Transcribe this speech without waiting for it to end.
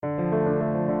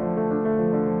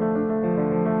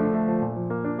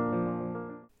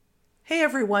Hey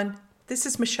everyone, this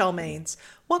is Michelle Maines.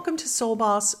 Welcome to Soul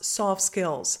Boss Soft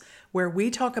Skills, where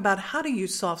we talk about how to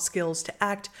use soft skills to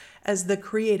act as the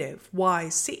creative,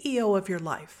 wise CEO of your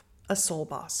life, a soul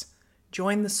boss.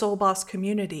 Join the Soul Boss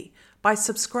community by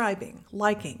subscribing,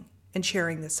 liking, and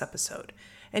sharing this episode.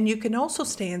 And you can also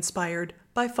stay inspired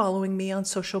by following me on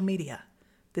social media.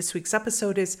 This week's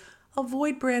episode is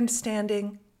Avoid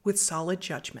Brandstanding with Solid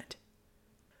Judgment.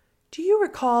 Do you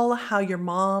recall how your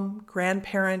mom,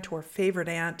 grandparent, or favorite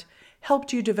aunt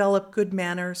helped you develop good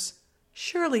manners?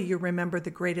 Surely you remember the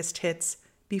greatest hits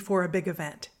before a big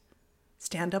event.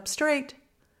 Stand up straight.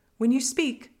 When you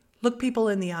speak, look people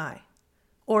in the eye.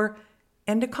 Or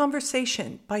end a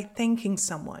conversation by thanking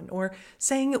someone or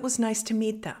saying it was nice to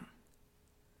meet them.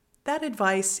 That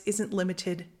advice isn't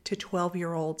limited to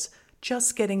 12-year-olds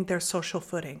just getting their social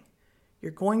footing.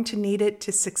 You're going to need it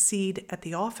to succeed at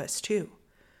the office, too.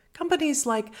 Companies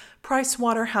like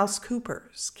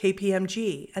PricewaterhouseCoopers,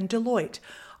 KPMG, and Deloitte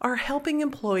are helping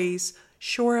employees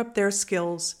shore up their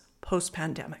skills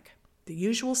post-pandemic. The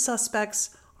usual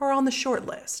suspects are on the short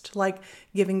list, like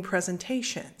giving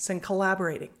presentations and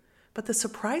collaborating. But the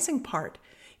surprising part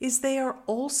is they are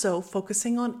also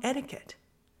focusing on etiquette.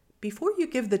 Before you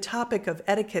give the topic of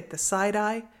etiquette the side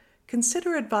eye,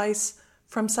 consider advice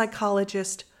from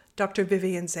psychologist Dr.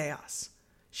 Vivian Zayas.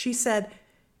 She said,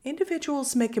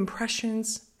 individuals make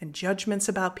impressions and judgments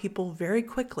about people very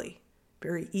quickly,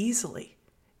 very easily,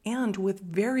 and with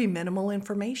very minimal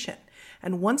information.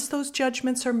 And once those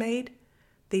judgments are made,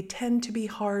 they tend to be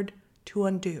hard to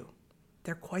undo.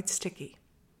 They're quite sticky.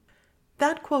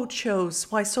 That quote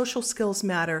shows why social skills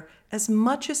matter as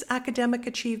much as academic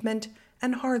achievement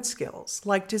and hard skills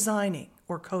like designing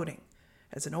or coding.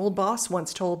 As an old boss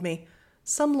once told me,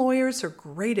 some lawyers are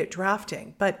great at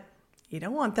drafting, but you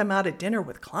don't want them out at dinner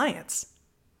with clients.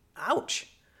 Ouch.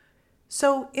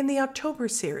 So in the October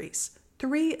series,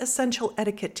 3 essential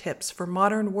etiquette tips for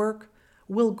modern work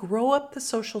will grow up the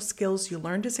social skills you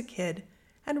learned as a kid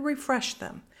and refresh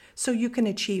them so you can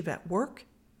achieve at work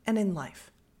and in life.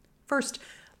 First,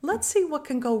 let's see what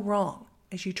can go wrong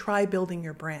as you try building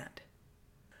your brand.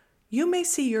 You may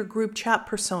see your group chat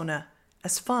persona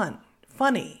as fun,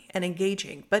 funny, and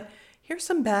engaging, but here's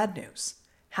some bad news.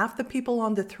 Half the people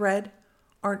on the thread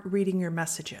aren't reading your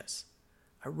messages.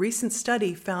 A recent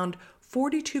study found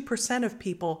 42% of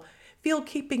people feel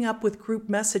keeping up with group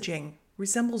messaging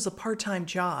resembles a part-time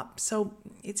job, so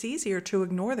it's easier to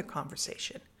ignore the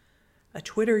conversation. A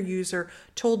Twitter user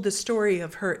told the story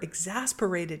of her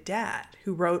exasperated dad,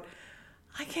 who wrote,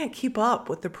 "I can't keep up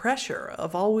with the pressure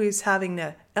of always having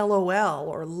to LOL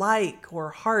or like or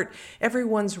heart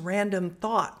everyone's random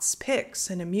thoughts,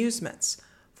 pics, and amusements.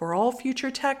 For all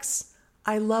future texts,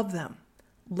 I love them,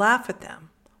 laugh at them,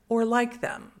 or like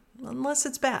them, unless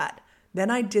it's bad. Then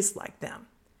I dislike them.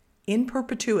 In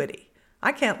perpetuity.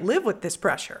 I can't live with this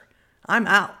pressure. I'm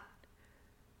out."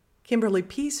 Kimberly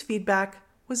P's feedback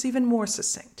was even more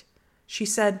succinct. She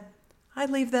said, "I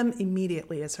leave them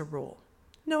immediately as a rule.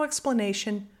 No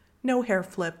explanation, no hair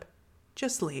flip,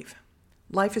 just leave.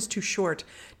 Life is too short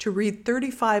to read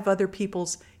 35 other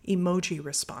people's emoji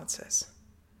responses."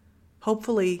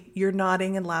 Hopefully, you're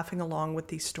nodding and laughing along with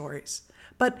these stories.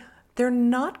 But they're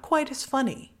not quite as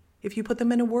funny if you put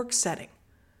them in a work setting.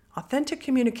 Authentic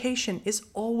communication is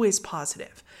always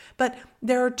positive, but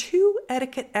there are 2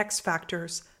 etiquette X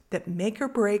factors that make or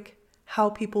break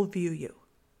how people view you: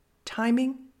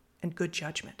 timing and good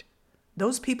judgment.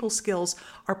 Those people skills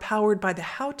are powered by the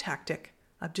how tactic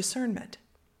of discernment.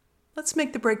 Let's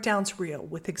make the breakdowns real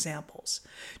with examples.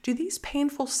 Do these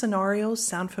painful scenarios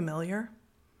sound familiar?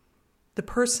 The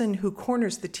person who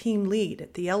corners the team lead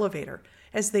at the elevator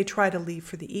as they try to leave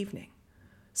for the evening.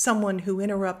 Someone who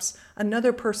interrupts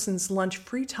another person's lunch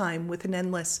free time with an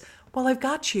endless, "well, I've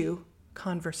got you,"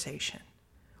 conversation.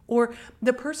 Or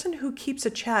the person who keeps a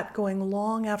chat going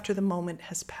long after the moment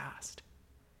has passed.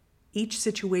 Each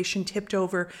situation tipped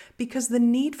over because the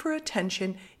need for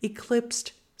attention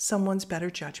eclipsed someone's better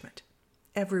judgment.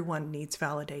 Everyone needs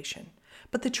validation.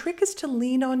 But the trick is to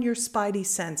lean on your spidey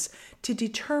sense to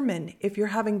determine if you're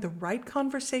having the right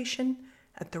conversation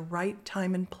at the right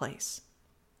time and place.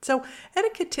 So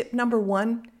etiquette tip number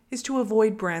 1 is to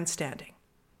avoid brandstanding.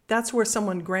 That's where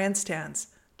someone grandstands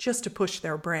just to push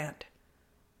their brand.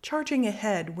 Charging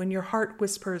ahead when your heart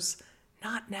whispers,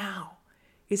 "not now,"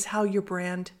 is how your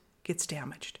brand gets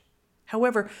damaged.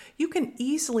 However, you can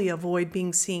easily avoid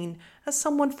being seen as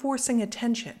someone forcing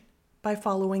attention by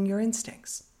following your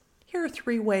instincts. Here are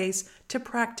 3 ways to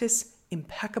practice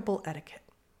impeccable etiquette.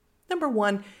 Number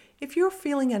 1, if you're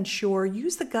feeling unsure,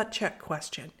 use the gut check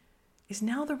question. Is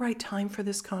now the right time for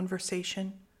this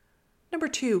conversation? Number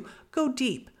 2, go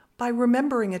deep. by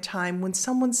remembering a time when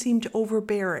someone seemed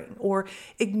overbearing or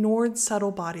ignored subtle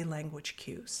body language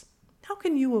cues. How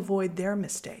can you avoid their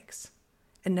mistakes?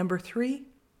 And number 3,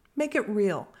 make it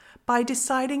real by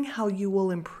deciding how you will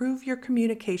improve your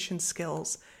communication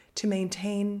skills to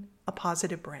maintain a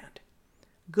positive brand.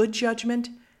 Good judgment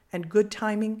and good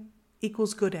timing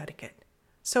equals good etiquette.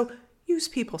 So use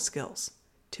people skills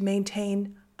to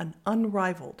maintain an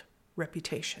unrivaled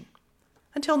reputation.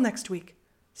 Until next week,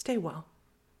 stay well.